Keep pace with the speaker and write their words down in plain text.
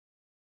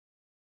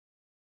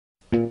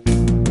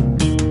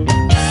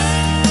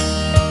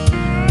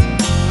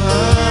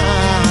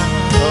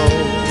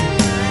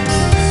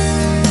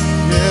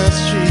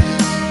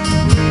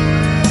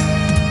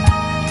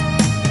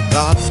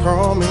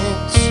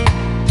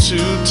to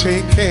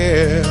take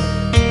care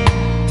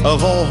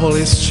of all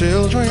his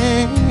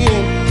children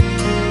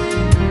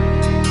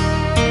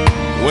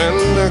when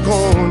they're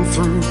going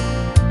through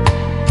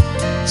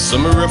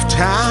some rough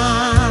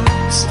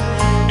times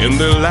in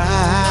their life.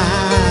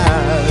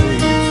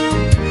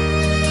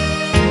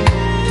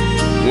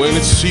 When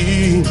it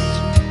seems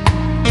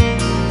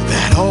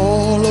that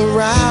all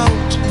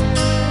around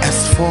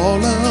has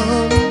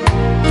fallen,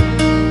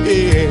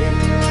 yeah,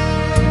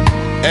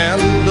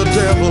 and the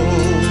devil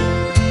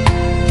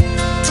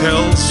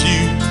tells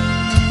you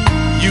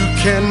you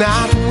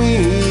cannot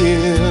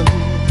win.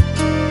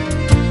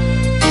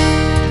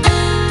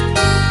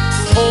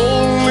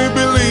 Only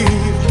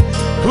believe,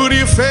 put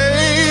your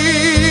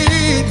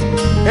faith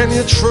and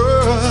your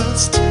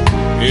trust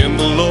in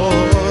the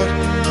Lord.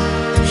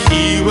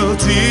 He will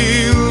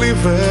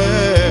deliver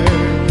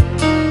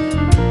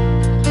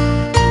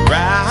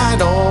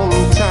right on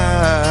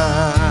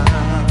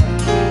time.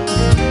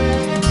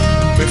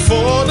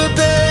 Before the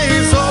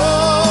day's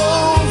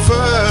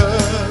over,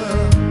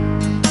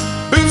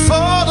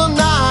 before the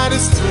night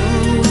is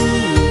through,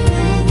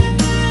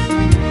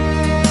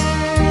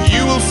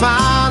 you will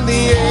find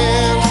the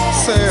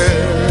answer.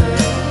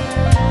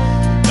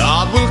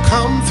 God will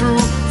come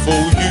through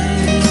for you.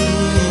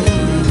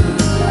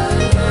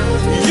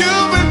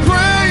 You've been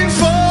praying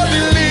for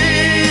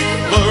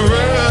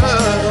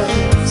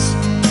deliverance,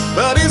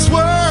 but His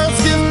words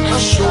give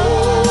assurance.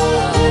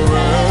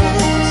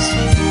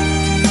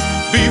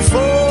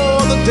 Before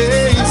the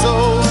day's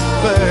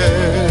over,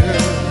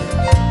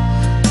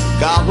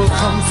 God will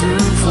come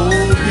through for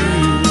you.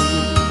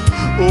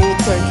 Oh,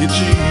 thank you,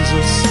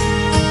 Jesus.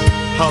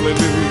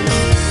 Hallelujah.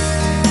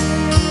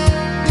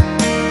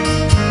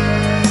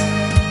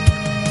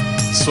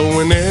 So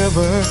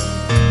whenever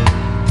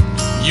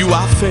you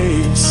are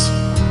faced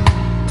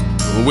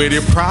with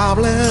your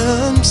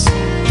problems,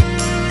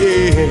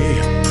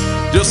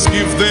 yeah, just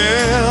give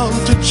them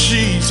to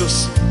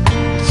Jesus.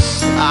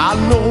 I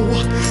know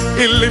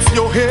He'll lift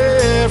your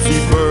heavy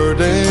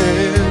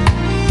burden.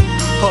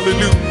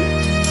 Hallelujah.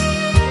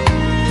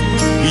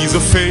 He's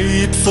a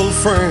faithful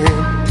friend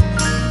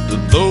to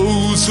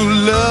those who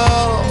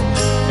love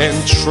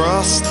and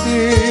trust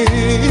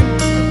Him.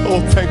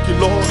 Oh, thank you,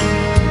 Lord.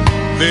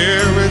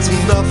 There is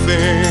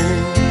nothing